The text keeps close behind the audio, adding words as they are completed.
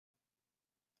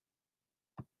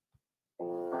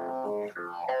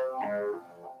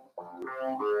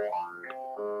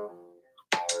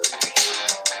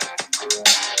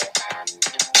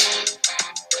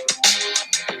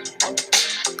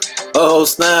Oh,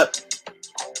 snap.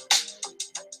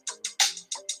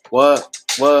 What?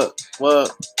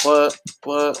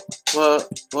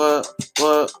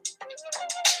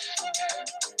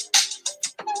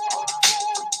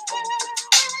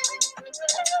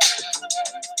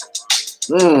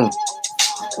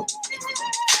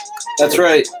 That's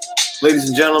right, ladies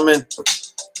and gentlemen.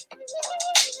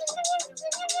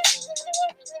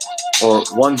 Or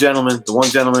one gentleman, the one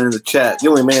gentleman in the chat, the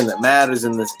only man that matters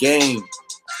in this game.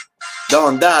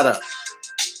 Don Dada,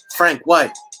 Frank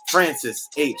White, Francis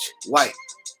H. White.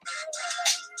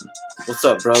 What's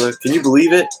up, brother? Can you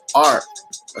believe it? Art,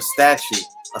 a statue,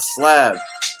 a slab,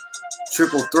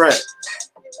 triple threat.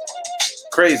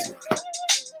 Crazy.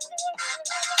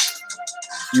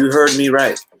 You heard me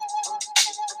right.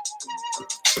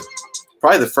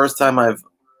 Probably the first time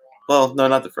well, no,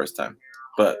 not the first time,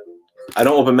 but I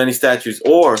don't open many statues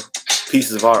or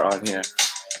pieces of art on here.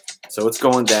 So it's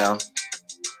going down.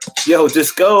 Yo,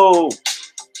 just go.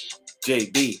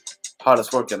 JB,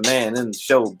 hardest working man in the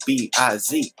show,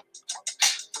 B-I-Z.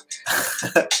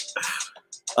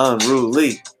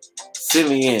 Unruly,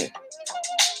 Simeon.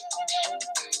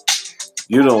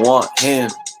 You don't want him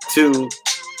to,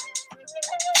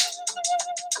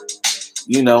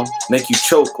 you know, make you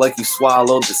choke like you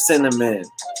swallowed the cinnamon.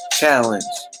 Challenge.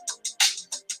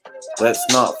 Let's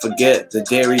not forget the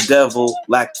dairy devil,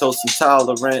 lactose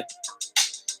intolerant.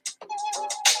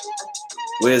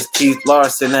 Where's Keith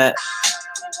Larson at?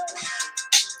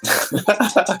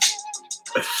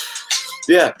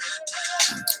 Yeah.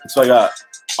 So I got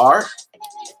art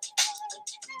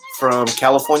from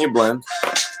California Blend.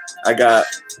 I got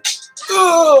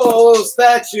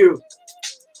statue.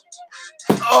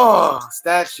 Oh,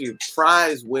 statue.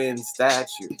 Prize win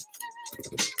statue.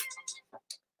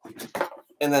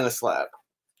 And then a slab.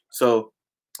 So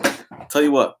tell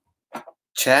you what,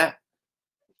 chat,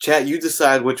 you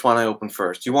decide which one I open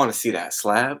first. You want to see that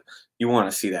slab? You want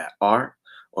to see that art?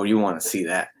 Or you want to see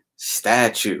that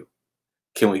statue?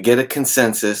 Can we get a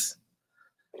consensus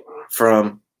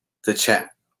from the chat?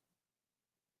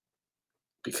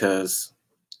 Because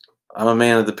I'm a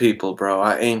man of the people, bro.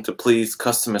 I aim to please.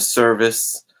 Customer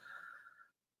service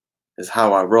is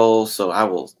how I roll. So I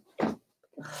was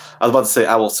about to say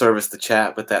I will service the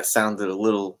chat, but that sounded a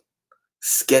little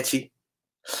sketchy.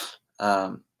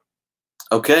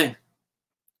 Okay.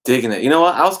 Digging it. You know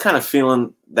what? I was kind of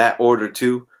feeling that order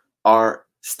too. Art,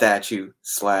 statue,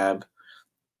 slab.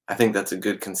 I think that's a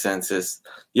good consensus.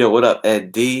 Yo, what up,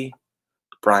 Ed D?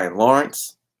 Brian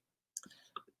Lawrence.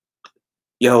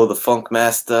 Yo, the Funk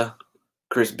Master.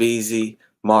 Chris Beasy.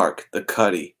 Mark, the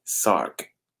Cuddy. Sark.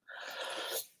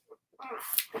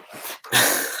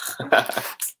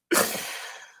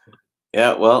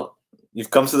 Yeah, well,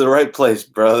 you've come to the right place,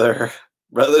 brother.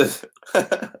 Brothers.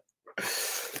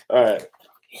 All right.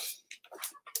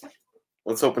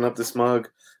 Let's open up this mug.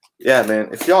 Yeah, man.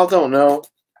 If y'all don't know,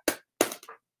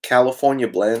 California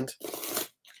Blend.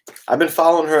 I've been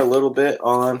following her a little bit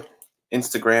on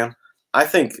Instagram. I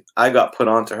think I got put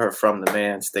onto her from the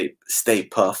man Stay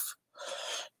Puff.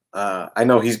 I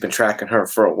know he's been tracking her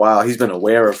for a while. He's been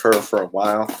aware of her for a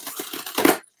while.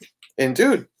 And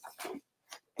dude,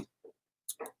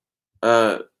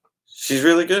 she's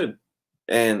really good.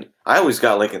 And I always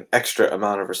got like an extra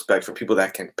amount of respect for people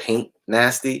that can paint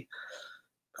nasty.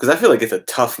 Because I feel like it's a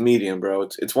tough medium, bro.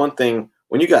 It's one thing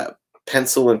when you got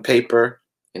pencil and paper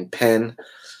and pen,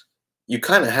 you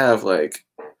kind of have like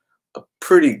a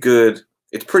pretty good,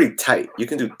 it's pretty tight. You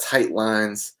can do tight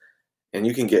lines and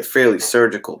you can get fairly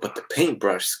surgical. But the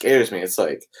paintbrush scares me. It's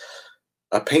like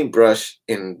a paintbrush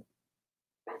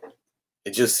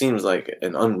it just seems like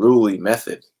an unruly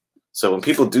method. So when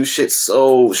people do shit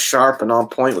so sharp and on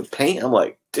point with paint, I'm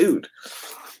like, dude,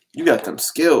 you got them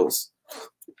skills.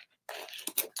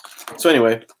 So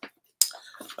anyway,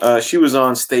 she was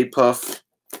on Stay Puff's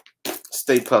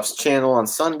channel on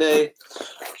Sunday.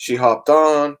 She hopped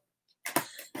on,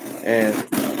 and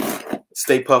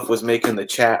Stay Puff was making the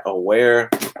chat aware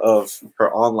of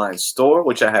her online store,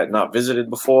 which I had not visited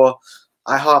before.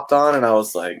 I hopped on, and I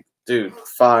was like, dude,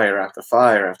 fire after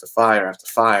fire after fire after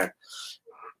fire.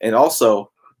 And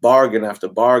also bargain after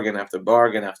bargain after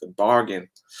bargain after bargain.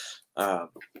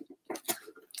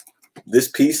 This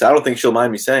piece, I don't think she'll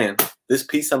mind me saying, this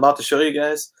piece I'm about to show you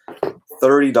guys,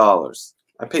 $30.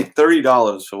 I paid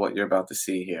 $30 for what you're about to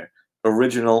see here.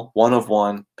 Original, one of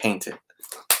one, painted.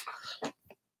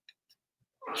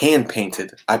 Hand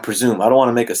painted, I presume. I don't want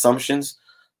to make assumptions.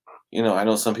 You know, I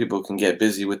know some people can get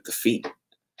busy with the feet.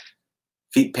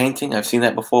 Feet painting, I've seen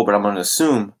that before, but I'm going to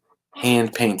assume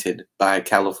hand painted by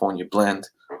California Blend.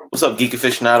 What's up, Geek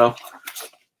Aficionado?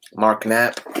 Mark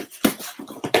Knapp.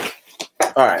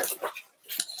 All right.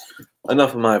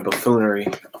 Enough of my buffoonery.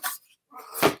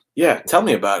 Yeah, tell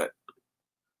me about it.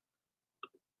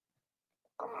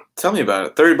 Tell me about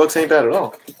it. $30 ain't bad at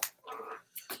all.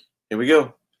 Here we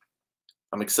go.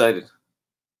 I'm excited.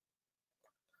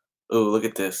 Oh, look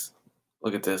at this.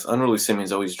 Look at this. Unruly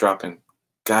Simeon's always dropping.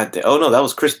 God damn. Oh, no, that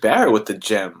was Chris Barrett with the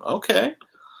gem. Okay.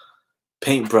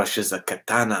 Paintbrush is a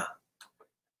katana.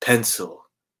 Pencil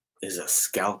is a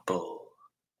scalpel.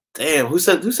 Damn, who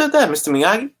said that, Mr.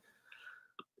 Miyagi?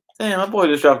 Damn, my boy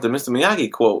just dropped the Mr.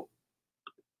 Miyagi quote.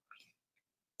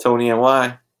 Tony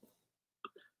NY.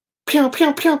 Pew,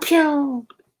 pew, pew, pew.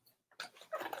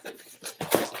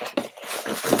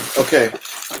 Okay.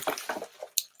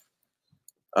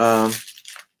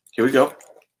 Here we go.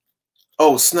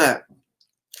 Oh, snap.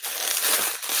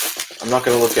 I'm not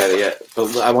going to look at it yet,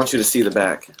 but I want you to see the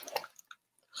back.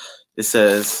 It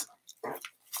says,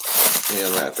 let me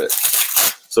unwrap it.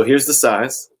 So here's the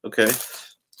size, okay?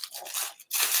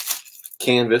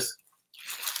 Canvas.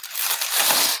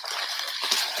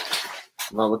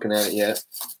 I'm not looking at it yet.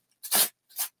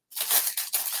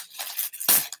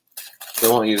 So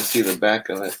I want you to see the back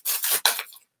of it.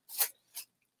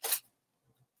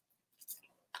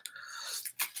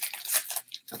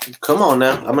 Come on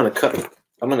now. I'm gonna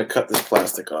cut this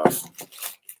plastic off.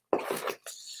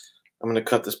 I'm gonna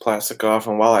cut this plastic off,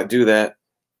 and while I do that,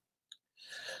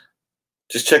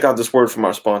 just check out this word from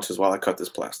our sponsors while I cut this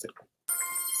plastic.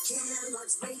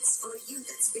 Kellogg's waits for you,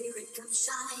 that spirit comes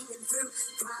shining through,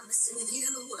 promising you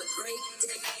a great day.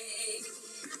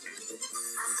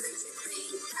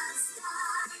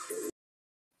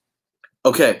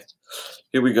 Okay,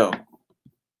 here we go.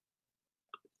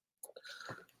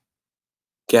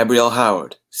 Gabrielle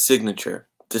Howard, signature,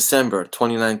 December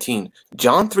 2019.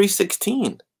 John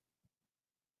 3:16.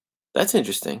 That's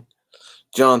interesting.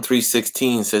 John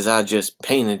 3:16 says, "I just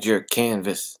painted your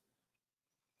canvas."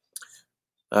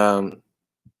 I'm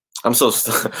so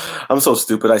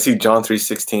stupid. I see John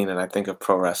 3:16 and I think of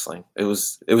pro wrestling. It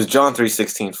was John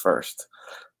 3:16 first.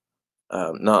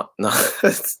 Not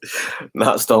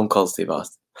not Stone Cold Steve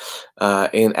Austin.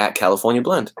 And at California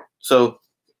Blend. So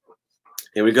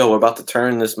here we go. We're about to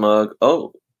turn this mug.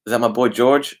 Oh, is that my boy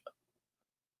George?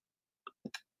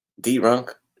 D-Runk.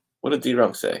 What did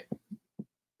D-Runk say?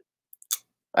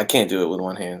 I can't do it with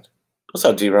one hand. What's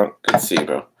up, D-Runk? Good to see you,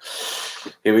 bro.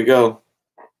 Here we go.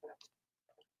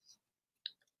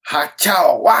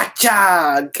 Ha-chow,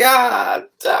 wacha! God,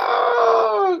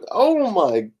 dog! Oh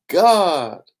my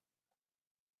God!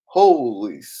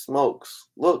 Holy smokes!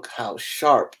 Look how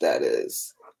sharp that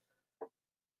is.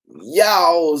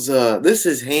 Yowza! This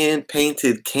is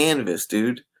hand-painted canvas,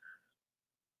 dude.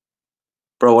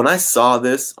 Bro, when I saw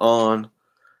this on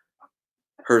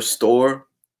her store,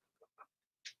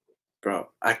 bro,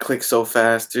 I clicked so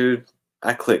fast, dude.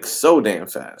 I clicked so damn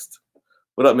fast.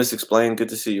 What up, Miss Explain? Good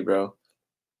to see you, bro.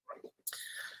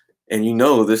 And you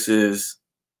know this is,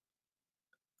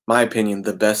 my opinion,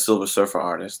 the best Silver Surfer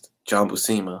artist, John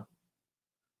Buscema.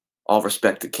 All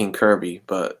respect to King Kirby,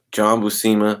 but John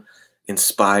Buscema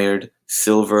inspired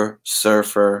Silver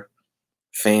Surfer.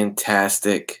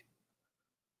 Fantastic.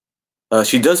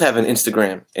 She does have an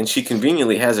Instagram, and she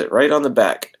conveniently has it right on the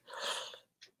back.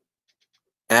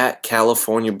 At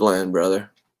California Blend,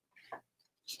 brother.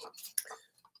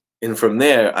 And from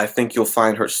there, I think you'll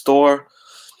find her store.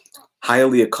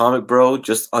 Highly a Comic Bro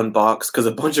just unboxed because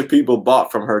a bunch of people bought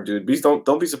from her, dude.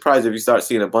 Don't be surprised if you start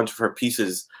seeing a bunch of her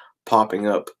pieces popping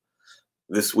up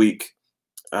this week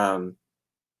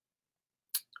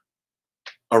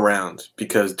around,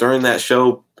 because during that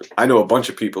show, I know a bunch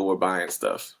of people were buying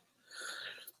stuff.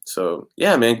 So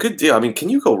yeah, man, good deal. I mean, can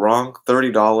you go wrong?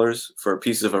 $30 for a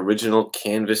piece of original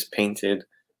canvas painted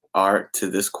art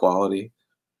to this quality.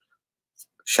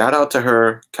 Shout out to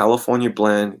her, California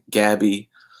Blend, Gabby.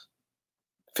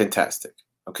 Fantastic.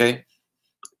 Okay,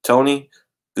 Tony,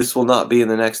 this will not be in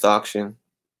the next auction,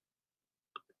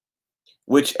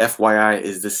 which FYI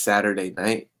is this Saturday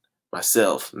night.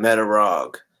 Myself,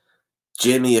 Metarog,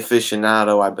 Jimmy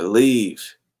Aficionado, I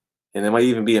believe, and there might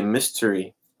even be a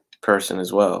mystery person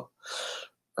as well.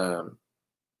 Oh,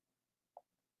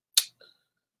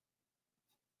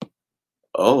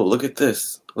 look at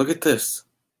this. Look at this.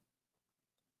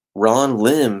 Ron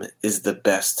Lim is the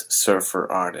best surfer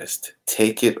artist.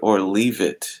 Take it or leave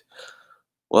it.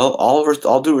 Well,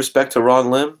 all due respect to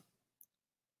Ron Lim,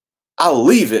 I'll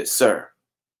leave it, sir,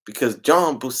 because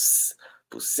John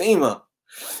Buscema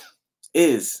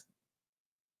is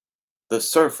the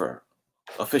surfer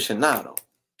aficionado.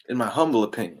 in my humble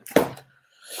opinion.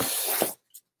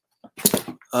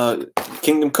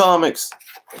 Kingdom Comics.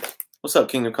 What's up,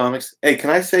 Kingdom Comics? Hey, can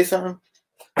I say something?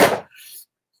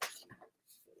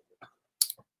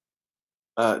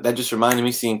 That just reminded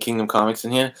me seeing Kingdom Comics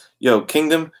in here. Yo,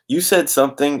 Kingdom, you said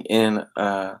something in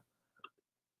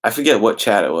I forget what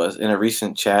chat it was, in a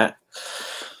recent chat,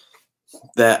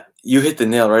 that you hit the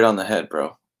nail right on the head,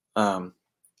 bro. And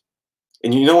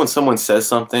you know when someone says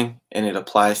something and it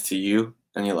applies to you,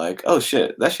 and you're like, oh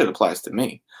shit, that shit applies to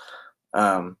me.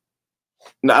 No,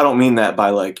 I don't mean that by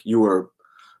like you were.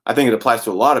 I think it applies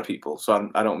to a lot of people, so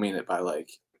I don't mean it by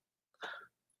like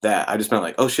that. I just meant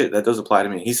like, oh shit, that does apply to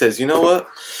me. He says, you know what?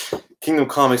 Kingdom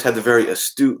Comics had the very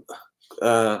astute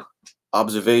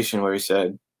observation where he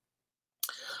said,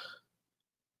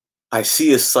 I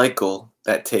see a cycle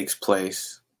that takes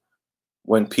place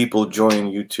when people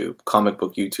join YouTube, comic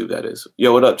book YouTube, that is.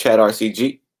 Yo, what up, Chad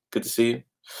RCG? Good to see you.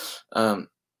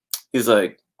 He's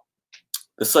like,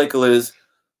 the cycle is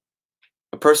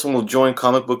a person will join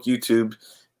comic book YouTube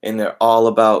and they're all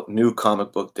about New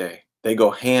Comic Book Day. They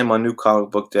go ham on New Comic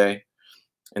Book Day,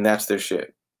 and that's their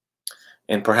shit.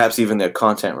 And perhaps even their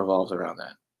content revolves around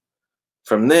that.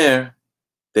 From there,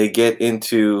 they get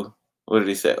into, what did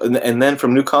he say? And then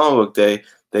from New Comic Book Day,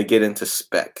 they get into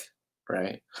spec,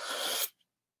 right?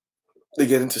 They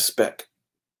get into spec.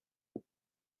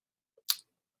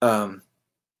 Trying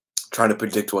to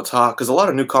predict what's hot, because a lot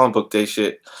of New Comic Book Day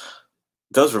shit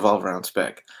does revolve around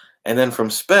spec. And then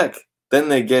from spec, then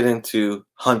they get into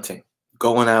hunting,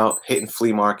 going out, hitting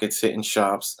flea markets, hitting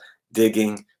shops,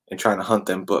 digging, and trying to hunt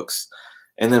them books.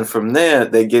 And then from there,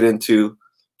 they get into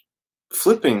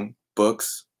flipping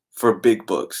books for big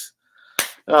books.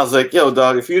 And I was like, yo,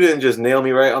 dog, if you didn't just nail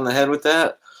me right on the head with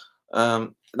that,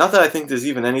 not that I think there's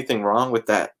even anything wrong with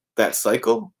that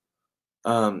cycle,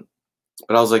 but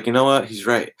I was like, you know what? He's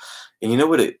right. And you know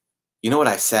what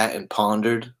I sat and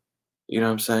pondered? You know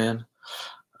what I'm saying?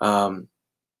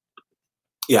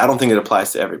 Yeah, I don't think it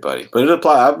applies to everybody, but it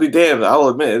applies. I'll be damned. I'll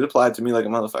admit it applied to me like a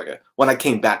motherfucker when I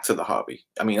came back to the hobby.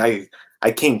 I mean,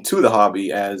 I came to the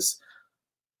hobby as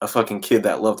a fucking kid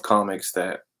that loved comics.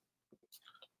 That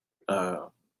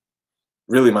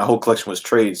really my whole collection was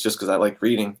trades, just because I like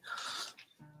reading.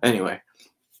 Anyway,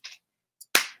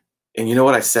 and you know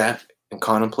what? I sat and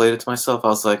contemplated to myself. I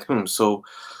was like, so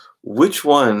which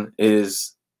one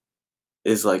is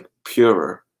like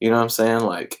purer? You know what I'm saying?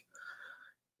 Like,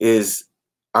 is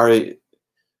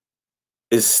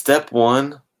step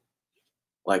one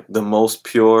like the most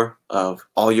pure of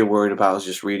all you're worried about is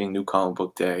just reading New Comic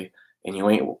Book Day, and you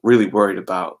ain't really worried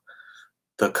about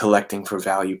the collecting for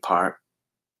value part?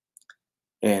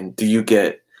 And do you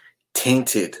get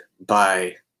tainted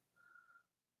by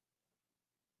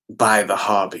the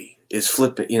hobby? Is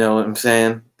flipping, you know what I'm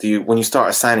saying? Do you, when you start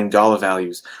assigning dollar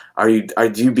values, do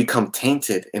you become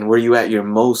tainted? And were you at your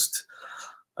most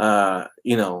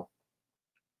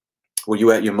were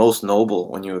you at your most noble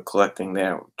when you were collecting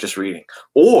there, just reading?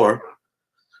 Or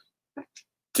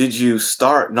did you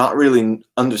start not really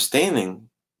understanding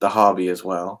the hobby as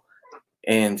well,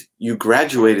 and you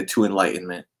graduated to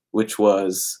enlightenment, which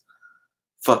was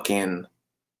fucking,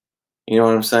 you know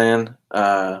what I'm saying?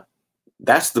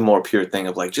 That's the more pure thing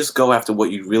of like, just go after what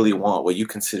you really want, what you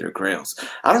consider grails.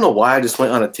 I don't know why I just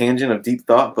went on a tangent of deep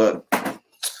thought, but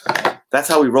that's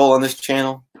how we roll on this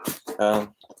channel.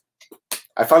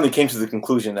 I finally came to the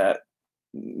conclusion that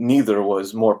neither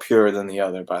was more pure than the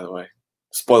other, by the way.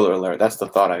 Spoiler alert, that's the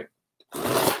thought I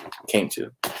came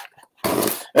to.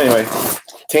 Anyway,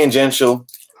 tangential,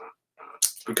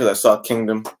 because I saw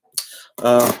Kingdom.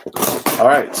 All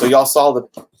right, so y'all saw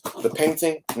the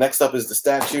painting. Next up is the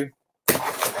statue.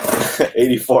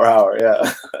 84 hour,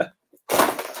 yeah.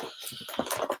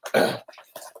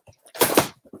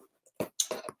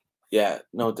 Yeah,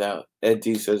 no doubt. Ed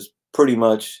D says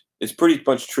it's pretty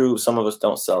much true. Some of us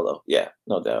don't sell though. Yeah,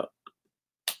 no doubt.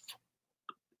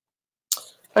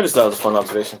 I just thought it was a fun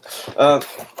observation.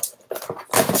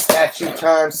 Statue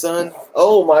time, son.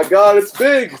 Oh my god, it's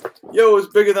big. Yo, it's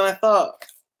bigger than I thought.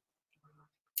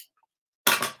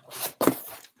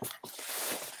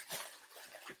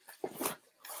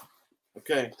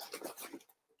 Okay.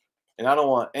 And I don't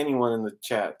want anyone in the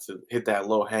chat to hit that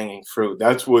low-hanging fruit.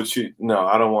 That's what you... No,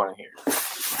 I don't want to hear.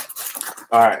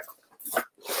 All right.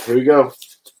 Here we go.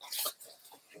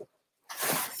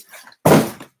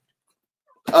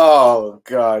 Oh,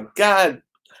 God. God.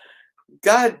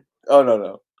 Oh,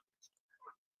 no.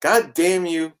 God damn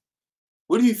you.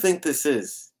 What do you think this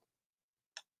is?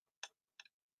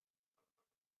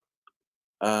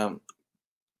 Oh,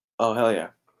 hell yeah.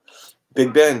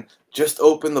 Big Ben, just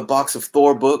open the box of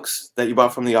Thor books that you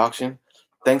bought from the auction.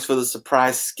 Thanks for the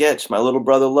surprise sketch. My little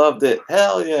brother loved it.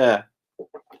 Hell yeah.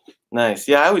 Nice.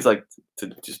 Yeah, I always like to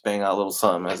just bang out a little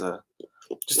something as a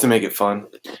just to make it fun.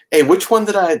 Hey, which one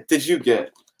did you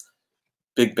get?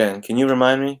 Big Ben, can you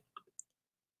remind me?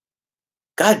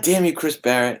 God damn you, Chris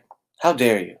Barrett. How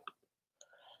dare you?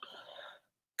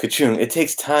 Kachung, it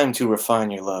takes time to refine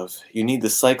your love. You need the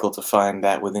cycle to find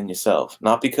that within yourself.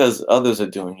 Not because others are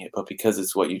doing it, but because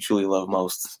it's what you truly love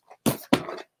most.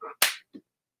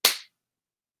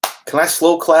 Can I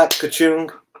slow clap,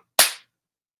 Kachung?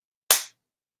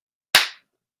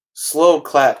 Slow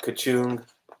clap, Kachung.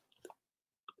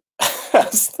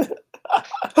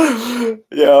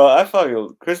 Yo, I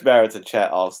fucking Chris Barrett's a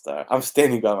chat all-star. I'm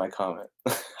standing by my comment.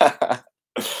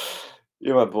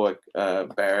 You're my boy,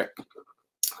 Barrett.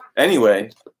 Anyway,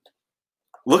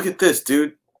 look at this,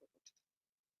 dude.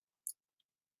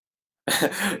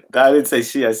 I didn't say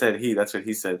she, I said he. That's what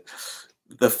he said.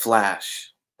 The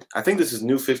Flash. I think this is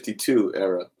New 52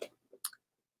 era.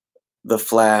 The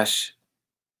Flash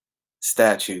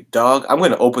statue. Dog, I'm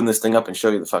going to open this thing up and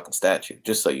show you the fucking statue,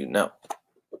 just so you know.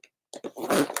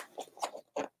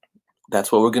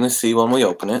 That's what we're going to see when we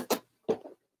open it.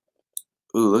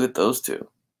 Ooh, look at those two.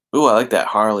 Ooh, I like that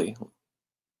Harley.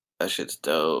 That shit's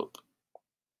dope.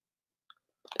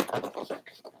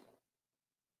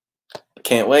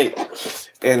 Can't wait.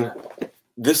 And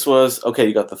this was, okay,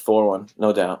 you got the Thor one,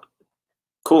 no doubt.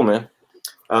 Cool, man.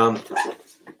 And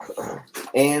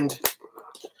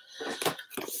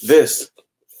this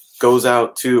goes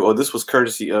out to, oh, this was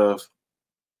courtesy of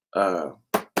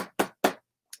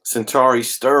Centauri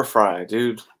Stir Fry,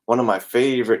 dude. One of my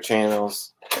favorite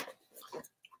channels.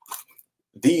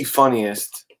 The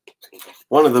funniest,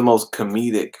 one of the most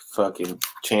comedic fucking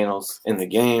channels in the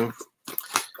game.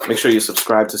 Make sure you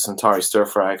subscribe to Centauri Stir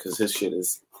Fry because his shit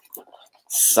is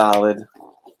solid.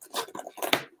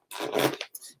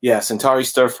 Yeah, Centauri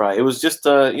Stir Fry. It was just,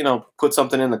 you know, put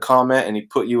something in the comment and he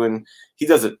put you in. He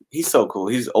does it. He's so cool.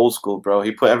 He's old school, bro.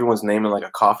 He put everyone's name in like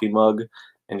a coffee mug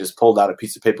and just pulled out a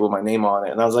piece of paper with my name on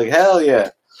it. And I was like, hell yeah.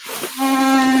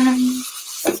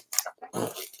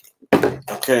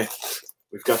 Okay,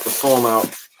 we've got the foam out.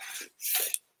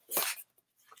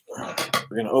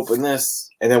 We're going to open this.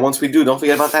 And then once we do, don't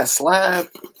forget about that slab.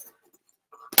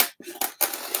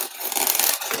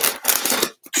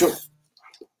 Sure.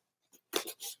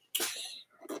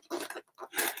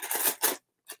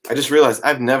 I just realized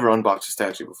I've never unboxed a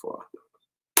statue before.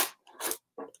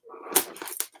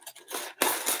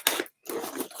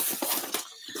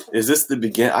 Is this the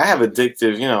beginning? I have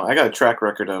addictive, you know, I got a track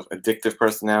record of addictive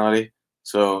personality.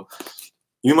 So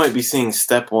you might be seeing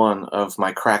step one of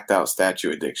my cracked out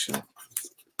statue addiction.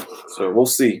 So we'll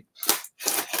see.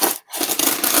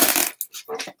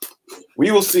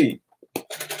 We will see.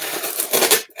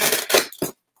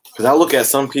 Because I look at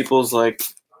some people's like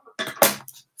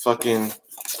fucking,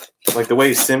 like the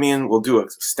way Simeon will do a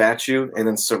statue and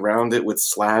then surround it with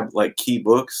slab like key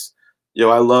books. Yo,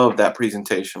 I love that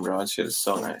presentation, bro. That shit is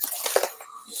so nice.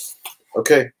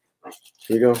 Okay,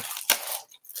 here you go.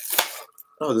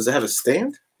 Oh, does it have a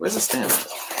stand? Where's the stand?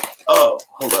 Oh,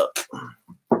 hold up.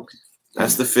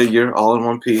 That's the figure, all in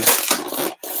one piece.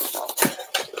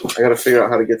 I gotta figure out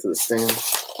how to get to the stand.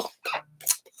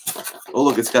 Oh,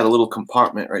 look, it's got a little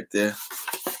compartment right there.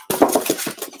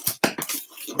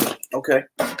 Okay.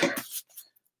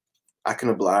 I can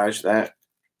oblige that.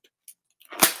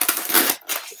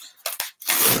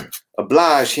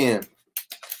 Oblige him.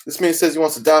 This man says he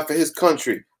wants to die for his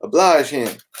country. Oblige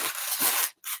him.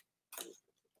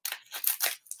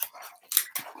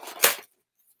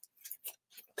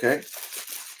 Okay.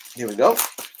 Here we go.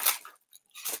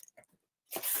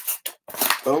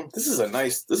 Boom. This is a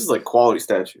nice, this is like quality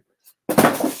statue.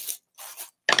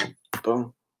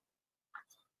 Boom.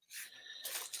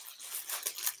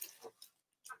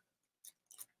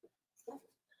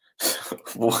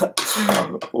 What?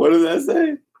 What does that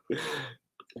say?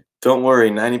 Don't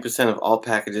worry, 90% of all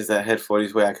packages that head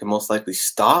 40's way I can most likely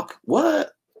stop.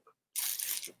 What?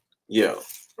 Yo.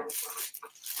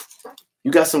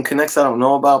 You got some connects I don't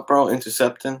know about, bro?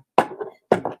 Intercepting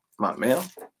my mail.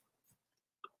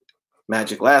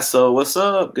 Magic Lasso, what's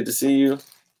up? Good to see you.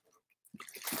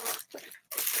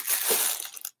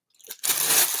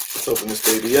 Let's open this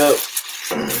baby up.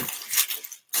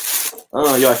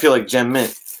 Oh, yo, I feel like Gem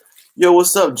Mint. Yo,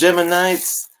 what's up,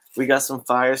 Geminites? We got some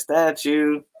fire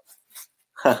statue.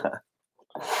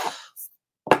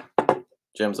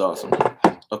 Gem's awesome.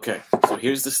 Okay, so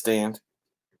here's the stand.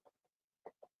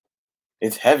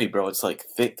 It's heavy, bro. It's like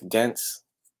thick, dense.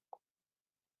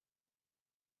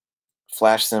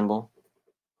 Flash symbol.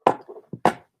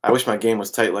 I wish my game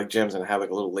was tight like Jim's and I had like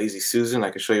a little lazy Susan.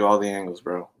 I could show you all the angles,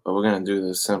 bro. But we're gonna do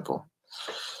this simple.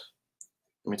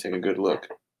 Let me take a good look.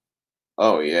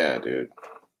 Oh yeah, dude.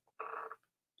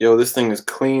 Yo, this thing is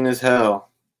clean as hell.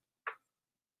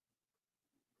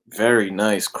 Very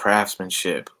nice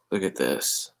craftsmanship. Look at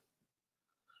this.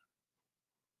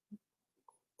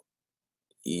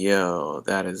 Yo,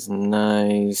 that is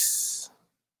nice.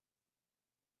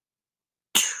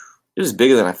 It was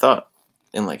bigger than I thought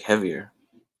and like heavier.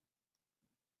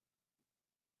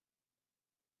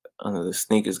 Under the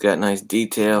sneakers got nice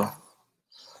detail.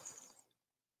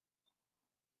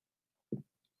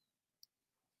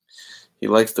 He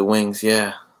likes the wings,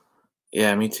 yeah.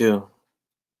 Yeah, me too.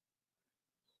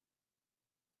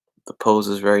 The pose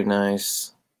is very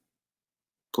nice.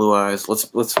 Blue eyes.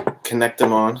 Let's connect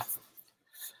them on.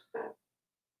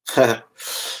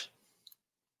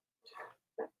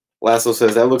 Lasso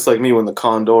says that looks like me when the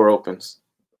con door opens.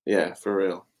 Yeah, for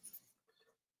real.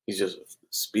 He's just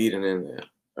speeding in there.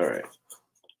 All right.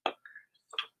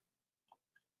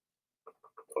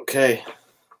 Okay.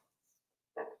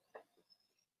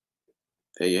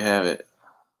 There you have it.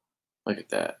 Look at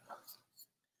that.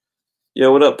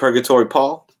 Yo, what up, Purgatory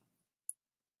Paul?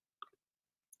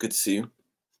 Good to see you.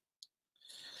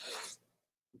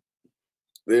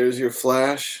 There's your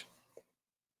flash.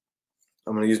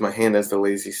 I'm going to use my hand as the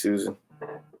lazy Susan.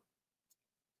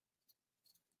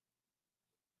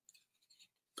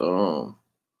 Boom.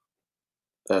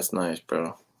 That's nice,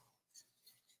 bro.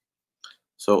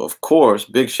 So, of course,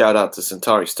 big shout out to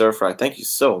Centauri Stir Fry. Thank you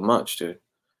so much, dude.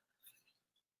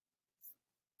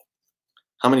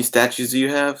 How many statues do you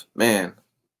have? Man,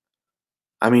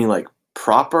 I mean, like,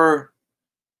 proper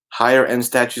higher end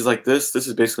statues like this. This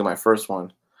is basically my first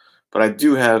one. But I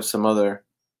do have some other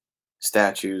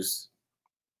statues.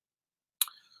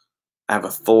 I have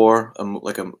a Thor,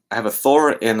 I have a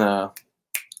Thor and a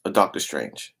Doctor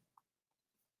Strange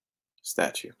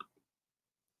statue.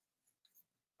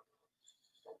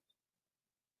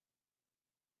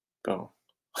 Boom.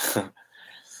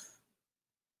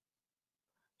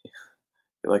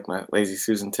 You like my lazy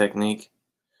Susan technique?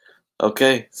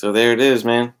 Okay, so there it is,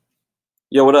 man.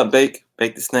 Yo, what up, Bake?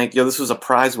 Bake the Snake. Yo, this was a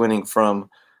prize winning from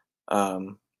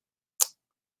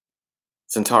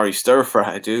Centauri Stir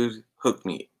Fry, dude. Hooked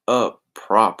me up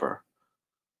proper.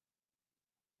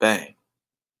 Bang.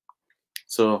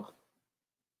 So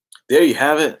there you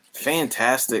have it.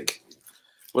 Fantastic.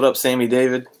 What up, Sammy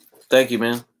David? Thank you,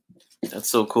 man. That's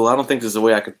so cool. I don't think there's a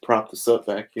way I could prop this up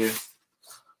back here.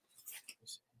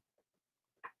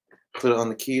 Put it on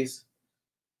the keys.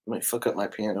 Might fuck up my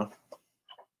piano.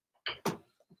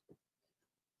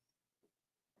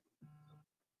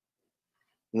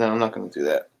 No, I'm not going to do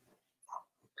that.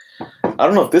 I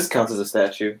don't know if this counts as a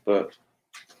statue, but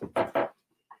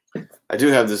I do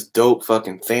have this dope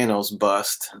fucking Thanos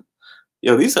bust.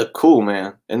 Yo, these are cool,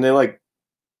 man. And they're like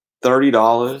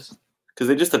 $30 because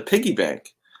they're just a piggy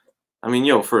bank. I mean,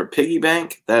 yo, for a piggy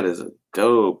bank, that is a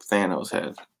dope Thanos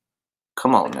head.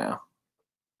 Come on now.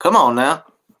 Come on now.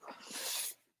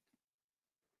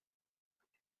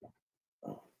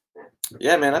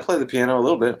 Yeah, man, I play the piano a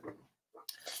little bit.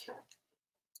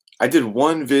 I did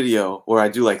one video where I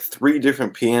do like 3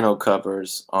 different piano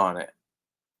covers on it.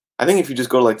 I think if you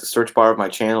just go to like the search bar of my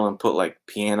channel and put like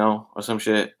piano or some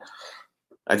shit,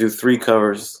 I do 3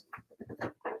 covers.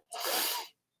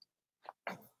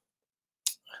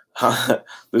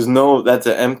 There's no, that's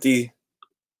an empty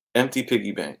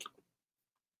piggy bank.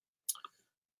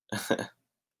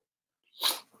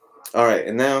 All right,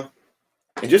 and now,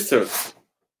 and just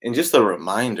a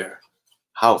reminder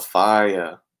how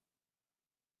fire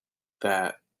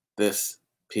that this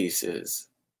piece is.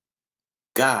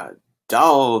 God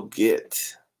dog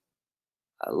it.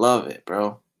 I love it,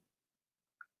 bro.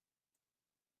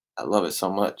 I love it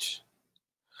so much.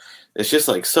 It's just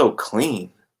like so clean.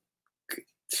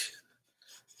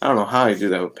 I don't know how I do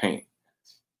that with paint.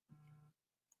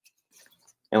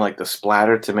 And like the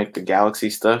splatter to make the galaxy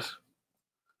stuff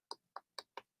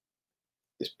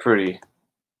is pretty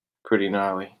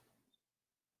gnarly.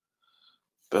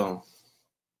 Boom.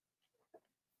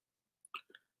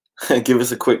 Give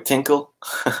us a quick tinkle.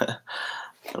 I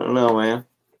don't know, man.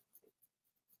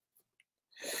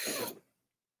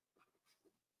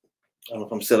 I don't know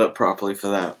if I'm set up properly for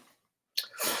that.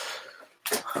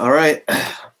 All right.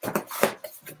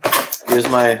 Here's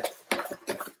my.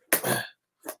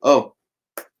 Oh.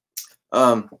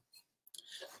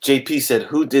 JP said,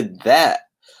 "Who did that,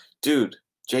 dude?"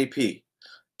 JP,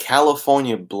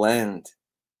 California Blend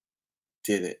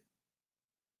did it.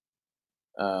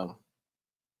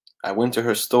 I went to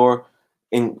her store,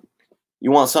 and you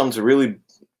want something to really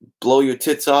blow your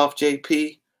tits off,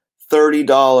 JP?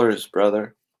 $30,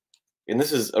 brother. And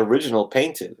this is original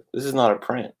painted. This is not a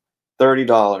print.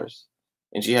 $30.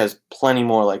 And she has plenty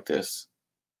more like this.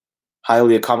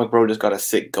 Highly, a comic bro just got a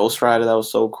sick Ghost Rider that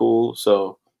was so cool.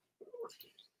 So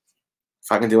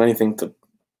if I can do anything to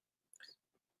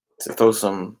throw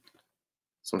some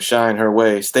shine her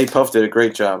way, Stay Puft did a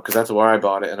great job because that's where I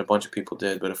bought it and a bunch of people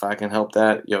did. But if I can help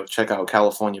that, yo, check out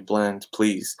California Blend,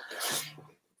 please.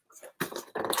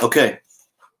 Okay.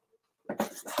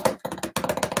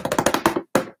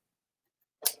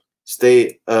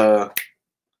 Stay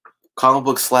comic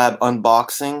book slab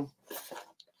unboxing.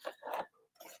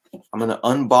 I'm gonna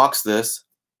unbox this.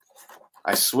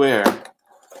 I swear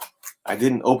I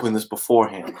didn't open this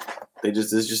beforehand.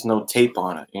 There's just no tape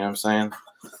on it. You know what I'm saying?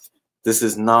 This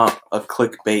is not a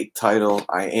clickbait title.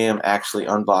 I am actually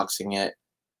unboxing it.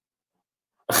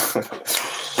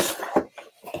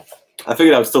 I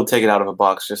figured I would still take it out of a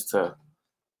box just to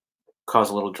cause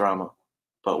a little drama.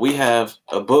 But we have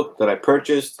a book that I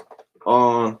purchased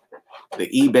on the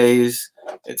eBays.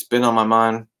 It's been on my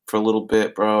mind for a little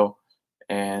bit, bro,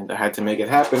 and I had to make it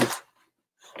happen.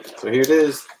 So here it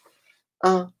is.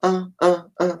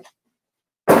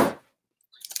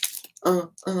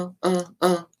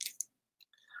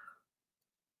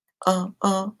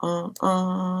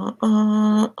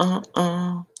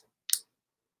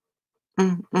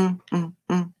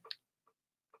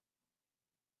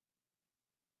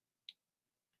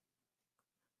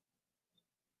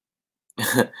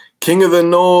 King of the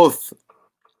North.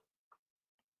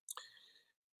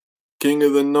 King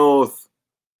of the North.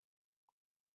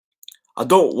 I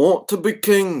don't want to be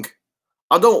king.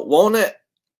 I don't want it.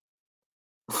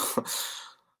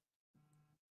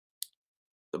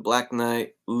 The Black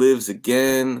Knight lives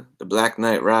again. The Black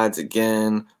Knight rides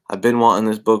again. I've been wanting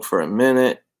this book for a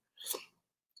minute.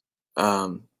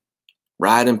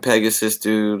 Riding Pegasus,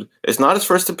 dude. It's not his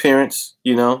first appearance,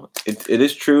 you know. It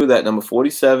is true that number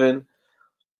 47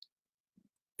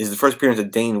 is the first appearance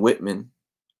of Dane Whitman.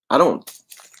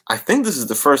 I think this is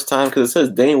the first time because it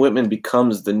says Dane Whitman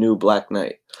becomes the new Black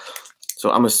Knight.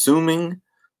 So I'm assuming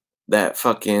that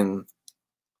fucking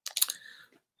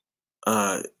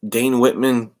Dane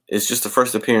Whitman is just the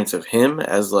first appearance of him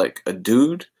as like a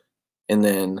dude, and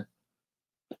then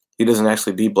he doesn't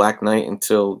actually be Black Knight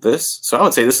until this. So I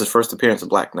would say this is first appearance of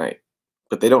Black Knight,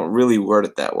 but they don't really word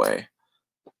it that way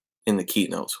in the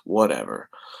keynotes. Whatever.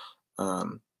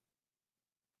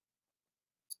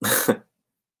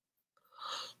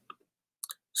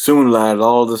 Soon, lad,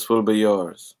 all this will be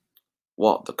yours.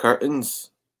 What, the curtains?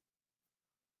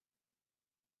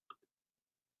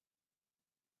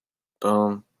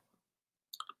 Boom.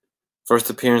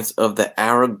 First appearance of the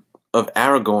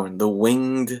Aragorn, the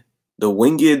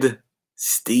winged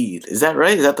steed. Is that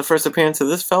right? Is that the first appearance of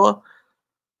this fella?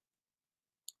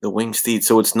 The winged steed.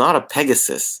 So it's not a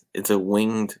Pegasus. It's a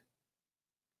winged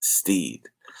steed.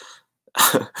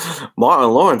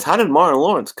 Martin Lawrence. How did Martin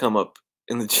Lawrence come up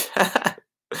in the chat?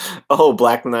 Oh,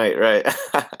 Black Knight, right.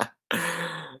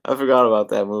 I forgot about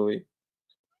that movie.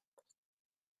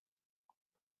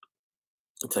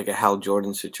 It's like a Hal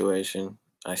Jordan situation.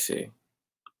 I see.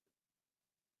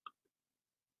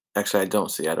 Actually, I don't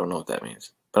see. I don't know what that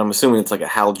means. But I'm assuming it's like a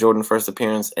Hal Jordan first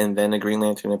appearance and then a Green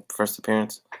Lantern first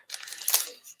appearance.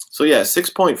 So yeah,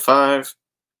 6.5.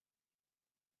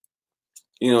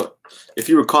 You know, if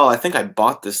you recall, I think I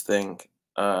bought this thing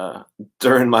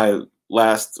during one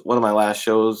of my last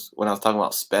shows when I was talking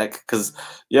about spec. Because,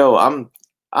 yo, I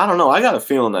don't know. I got a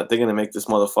feeling that they're gonna make this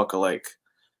motherfucker like,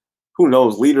 who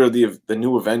knows, leader of the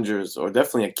new Avengers, or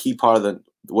definitely a key part of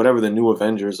whatever the new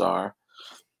Avengers are.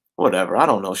 Whatever, I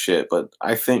don't know shit, but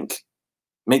I think it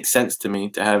makes sense to me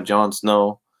to have Jon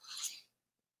Snow,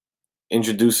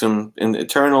 introduce him in the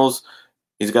Eternals.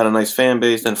 He's got a nice fan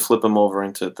base, then flip him over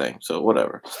into the thing. So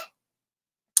whatever.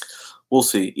 We'll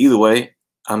see. Either way,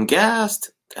 I'm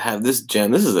gassed to have this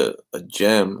gem. This is a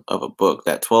gem of a book.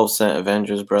 That 12-cent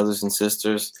Avengers, Brothers and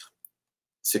Sisters.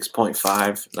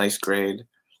 6.5. Nice grade.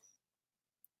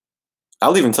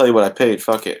 I'll even tell you what I paid.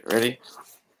 Fuck it. Ready?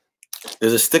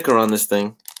 There's a sticker on this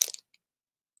thing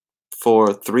for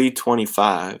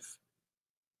 $3.25.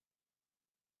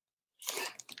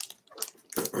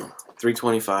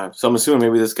 $3.25. So I'm assuming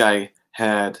maybe this guy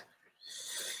had,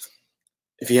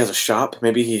 if he has a shop,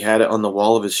 maybe he had it on the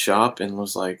wall of his shop and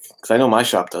was like, because I know my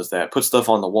shop does that, put stuff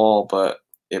on the wall, but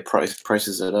it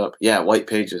prices it up. Yeah, white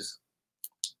pages.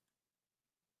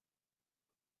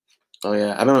 Oh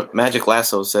yeah, I remember Magic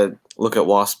Lasso said, "Look at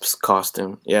Wasp's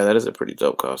costume." Yeah, that is a pretty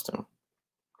dope costume.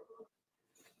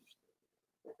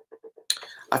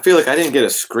 I feel like I didn't get a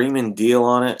screaming deal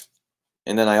on it,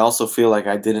 and then I also feel like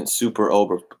I didn't super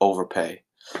overpay.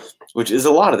 which is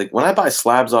a lot of the. When I buy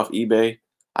slabs off eBay,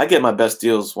 I get my best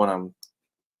deals when I'm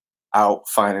out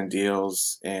finding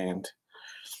deals and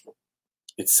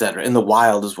etc. In the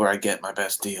wild is where I get my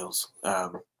best deals.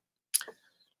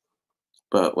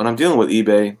 But when I'm dealing with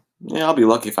eBay, yeah, I'll be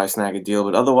lucky if I snag a deal.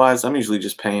 But otherwise, I'm usually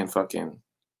just paying fucking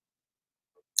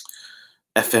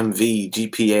FMV,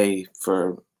 GPA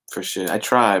for shit. I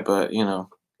try, but you know,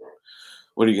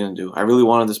 what are you gonna do? I really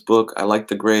wanted this book. I liked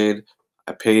the grade.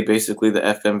 I paid basically the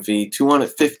FMV,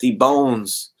 250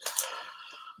 bones.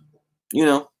 You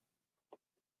know,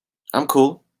 I'm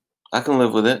cool. I can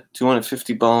live with it.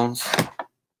 250 bones.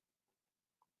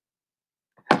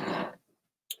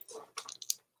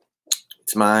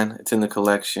 It's mine. It's in the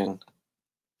collection.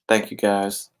 Thank you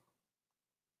guys.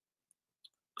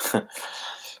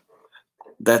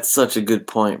 That's such a good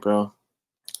point, bro.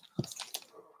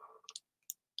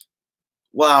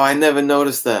 Wow, I never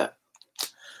noticed that.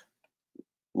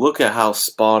 Look at how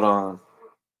spot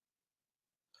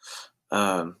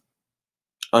on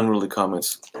unruly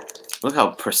comments. Look how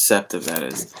perceptive that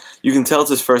is. You can tell it's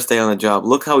his first day on the job.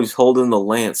 Look how he's holding the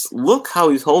lance. Look how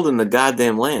he's holding the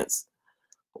goddamn lance.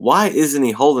 Why isn't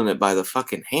he holding it by the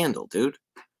fucking handle, dude?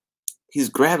 He's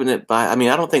grabbing it by... I mean,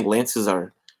 I don't think lances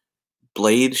are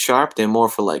blade sharp. They're more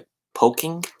for, like,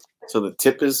 poking. So the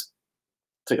tip is...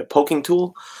 It's like a poking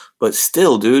tool. But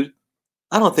still, dude,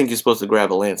 I don't think you're supposed to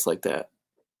grab a lance like that.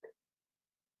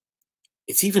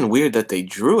 It's even weird that they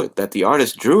drew it, that the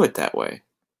artist drew it that way.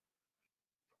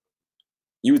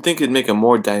 You would think it'd make a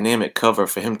more dynamic cover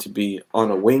for him to be on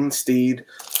a winged steed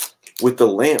with the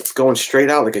lance going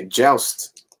straight out like a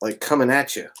joust, like coming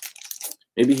at you.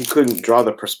 Maybe he couldn't draw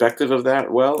the perspective of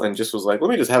that well and just was like, let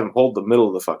me just have him hold the middle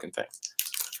of the fucking thing.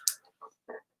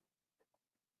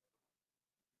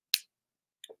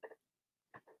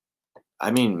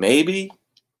 I mean, maybe.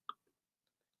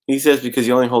 He says because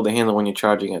you only hold the handle when you're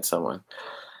charging at someone.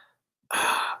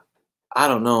 I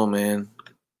don't know, man.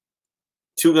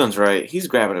 Two Guns right. He's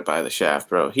grabbing it by the shaft,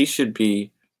 bro. He should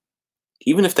be,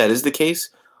 even if that is the case,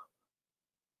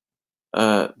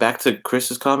 back to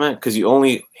Chris's comment, because you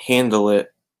only handle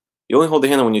it, you only hold the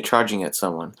handle when you're charging at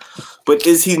someone. But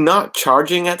is he not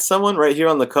charging at someone right here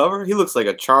on the cover? He looks like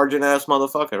a charging ass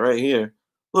motherfucker right here.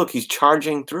 Look, he's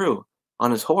charging through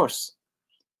on his horse.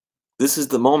 This is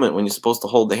the moment when you're supposed to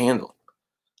hold the handle.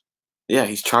 Yeah,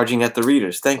 he's charging at the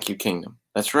readers. Thank you, Kingdom.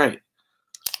 That's right.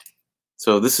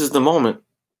 So this is the moment.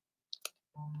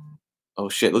 Oh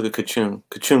shit, look at Kachung.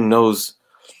 Kachung knows.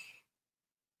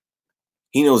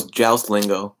 He knows joust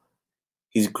lingo.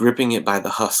 He's gripping it by the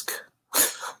husk.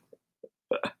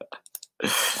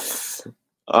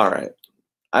 Alright.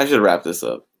 I should wrap this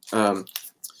up.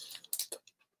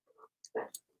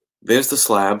 There's the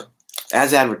slab.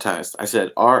 As advertised. I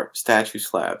said art, statue,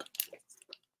 slab.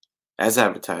 As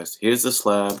advertised. Here's the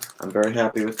slab. I'm very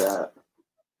happy with that.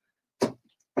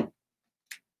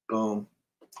 Boom.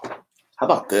 How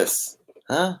about this?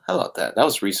 Huh? How about that? That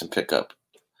was recent pickup.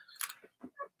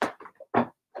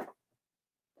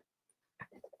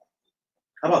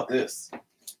 How about this?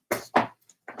 How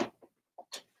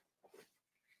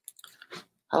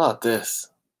about this?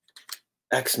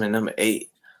 X-Men number 8.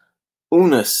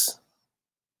 Unis.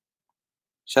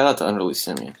 Shout out to Unruly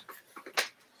Simeon.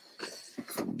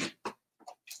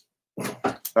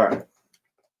 Alright.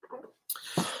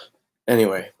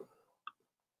 Anyway.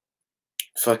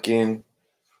 Fucking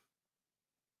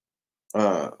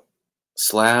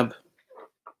slab,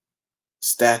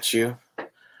 statue,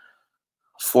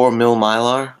 4 mil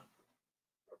Mylar.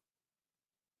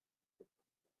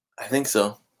 I think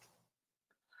so.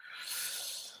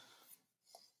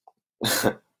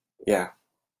 Yeah.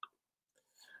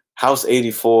 House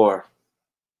 84.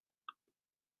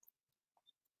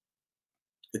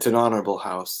 It's an honorable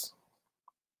house.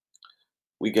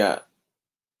 We got,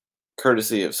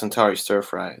 courtesy of Centauri Stir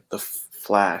Fry, the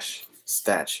Flash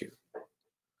statue.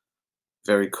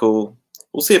 Very cool.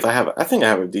 We'll see if I think I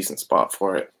have a decent spot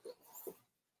for it.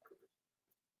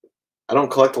 I don't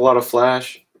collect a lot of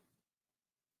Flash,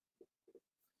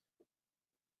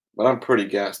 but I'm pretty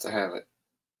gassed to have it.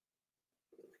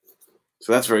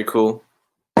 So that's very cool.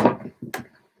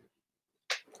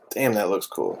 Damn, that looks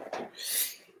cool.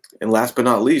 And last but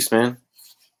not least, man.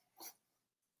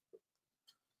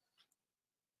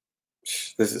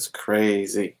 This is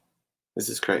crazy. This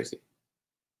is crazy.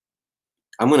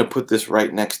 I'm going to put this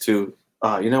right next to...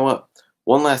 you know what?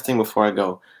 One last thing before I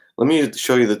go. Let me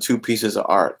show you the 2 pieces of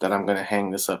art that I'm going to hang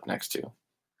this up next to.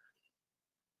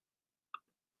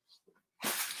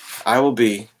 I will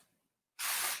be...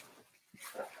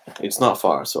 It's not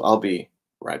far, so I'll be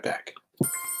right back.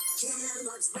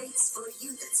 Lord's waits for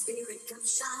you, that spirit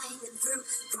comes shining through,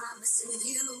 promising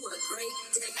you a great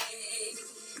day.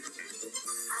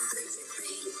 I heard you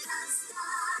think I'll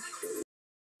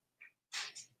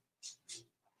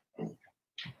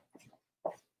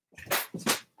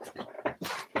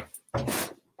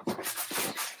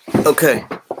start. Okay.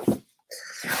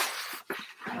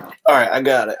 All right, I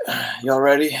got it. Y'all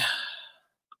ready?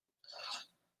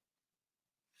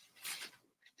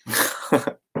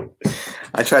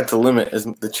 I tried to limit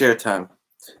the chair time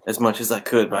as much as I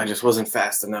could, but I just wasn't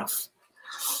fast enough.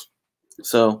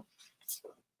 So,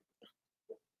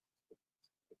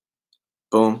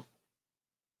 boom.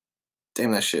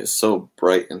 Damn, that shit is so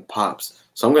bright and pops.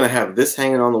 So I'm going to have this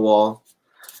hanging on the wall,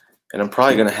 and I'm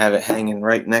probably going to have it hanging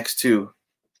right next to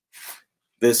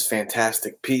this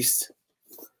fantastic piece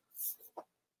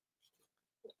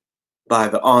by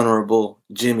the Honorable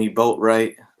Jimmy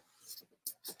Boatwright.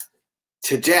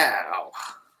 Chajow!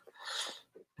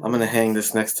 I'm going to hang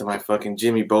this next to my fucking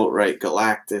Jimmy Boatwright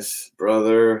Galactus,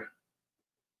 brother.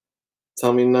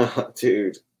 Tell me not,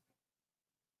 dude.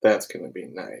 That's going to be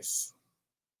nice.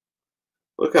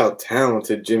 Look how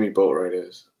talented Jimmy Boatwright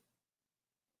is.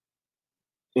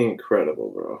 Incredible,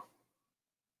 bro.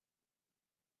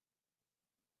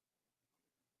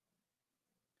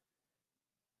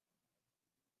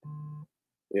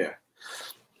 Yeah.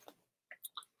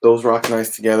 Those rock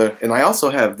nice together. And I also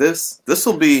have this. This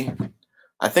will be,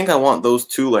 I think I want those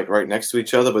two like right next to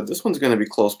each other, but this one's going to be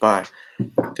close by.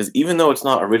 Because even though it's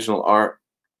not original art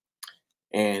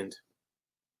and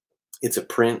it's a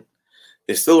print,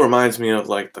 it still reminds me of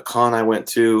like the con I went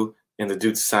to and the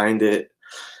dude signed it.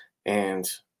 And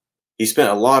he spent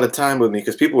a lot of time with me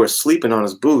because people were sleeping on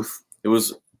his booth. It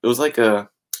was like a,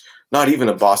 not even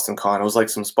a Boston con. It was like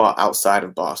some spot outside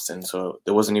of Boston. So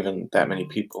there wasn't even that many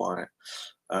people on it.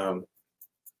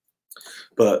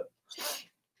 But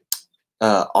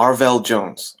Arvell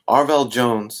Jones. Arvell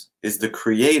Jones is the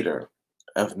creator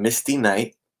of Misty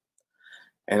Knight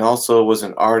and also was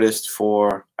an artist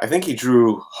for, I think he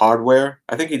drew Hardware.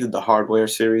 I think he did the Hardware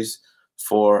series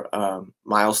for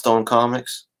Milestone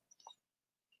Comics.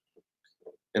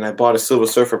 And I bought a Silver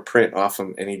Surfer print off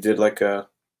him, and he did like a,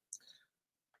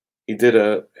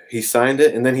 he signed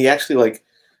it, and then he actually like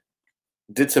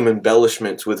did some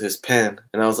embellishments with his pen,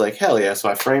 and I was like, hell yeah. So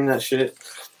I framed that shit.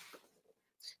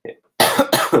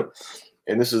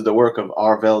 And this is the work of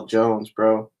Arvell Jones,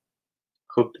 bro.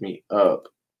 Hooked me up.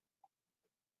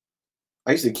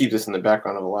 I used to keep this in the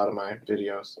background of a lot of my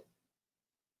videos.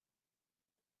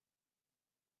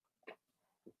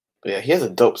 But yeah, he has a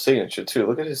dope signature too.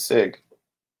 Look at his sig.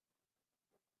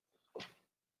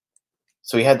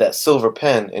 So he had that silver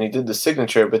pen and he did the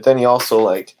signature, but then he also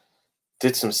like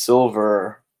did some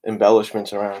silver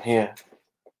embellishments around here.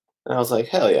 And I was like,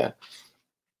 hell yeah.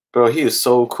 Bro, he is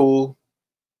so cool.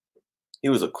 He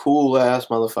was a cool ass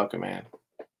motherfucker, man.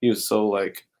 He was so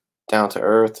like down to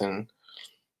earth and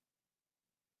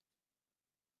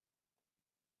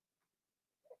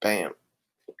bam.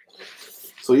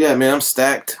 So yeah, man, I'm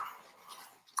stacked.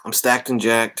 I'm stacked and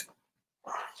jacked.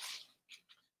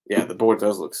 Yeah, the board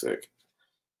does look sick.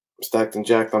 I'm stacked and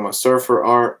jacked on my surfer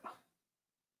art.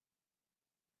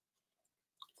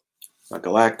 My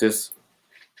Galactus.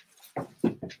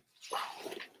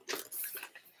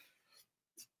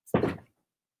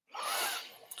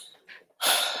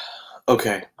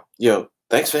 Okay. Yo,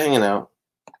 thanks for hanging out.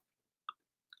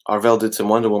 Arvell did some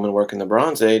Wonder Woman work in the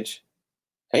Bronze Age.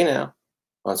 Hey now.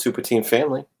 On Super Team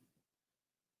Family.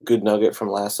 Good nugget from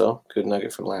Lasso. Good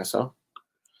nugget from Lasso.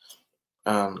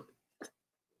 All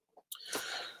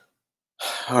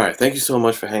right. Thank you so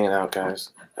much for hanging out,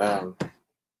 guys. I'll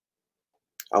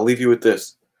leave you with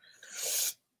this.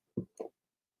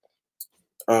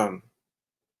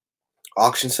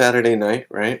 Auction Saturday night,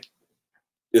 right?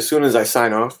 As soon as I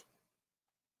sign off,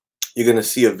 you're going to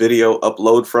see a video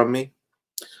upload from me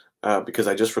because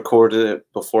I just recorded it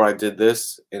before I did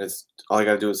this. And it's all I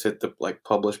got to do is hit the like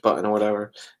publish button or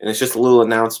whatever. And it's just a little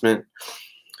announcement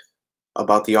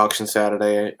about the auction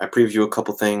Saturday. I preview a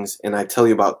couple things and I tell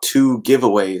you about 2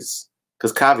 giveaways.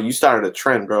 Because Kavi, you started a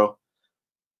trend, bro.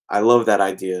 I love that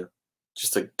idea.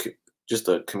 Just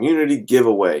a community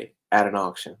giveaway at an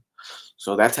auction.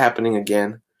 So that's happening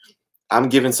again. I'm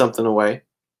giving something away.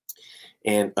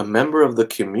 And a member of the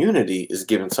community is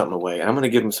giving something away. I'm going to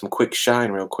give him some quick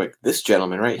shine real quick. This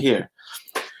gentleman right here.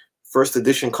 First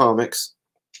Edition Comics.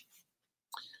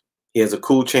 He has a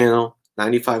cool channel.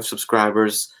 95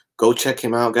 subscribers. Go check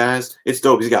him out, guys. It's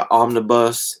dope. He's got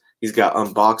Omnibus. He's got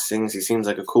unboxings. He seems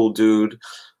like a cool dude.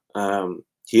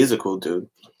 He is a cool dude.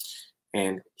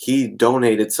 And he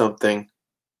donated something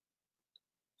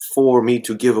for me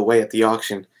to give away at the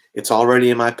auction. It's already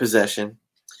in my possession.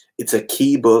 It's a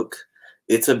key book.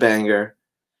 It's a banger.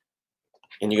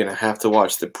 And you're going to have to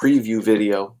watch the preview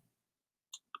video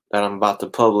that I'm about to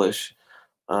publish,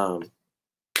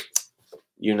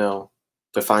 you know,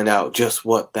 to find out just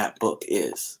what that book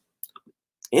is.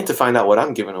 And to find out what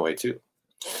I'm giving away, too.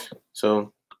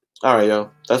 So, all right,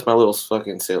 yo. That's my little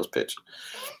fucking sales pitch.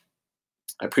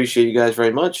 I appreciate you guys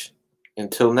very much.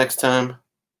 Until next time,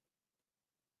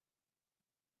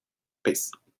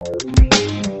 peace.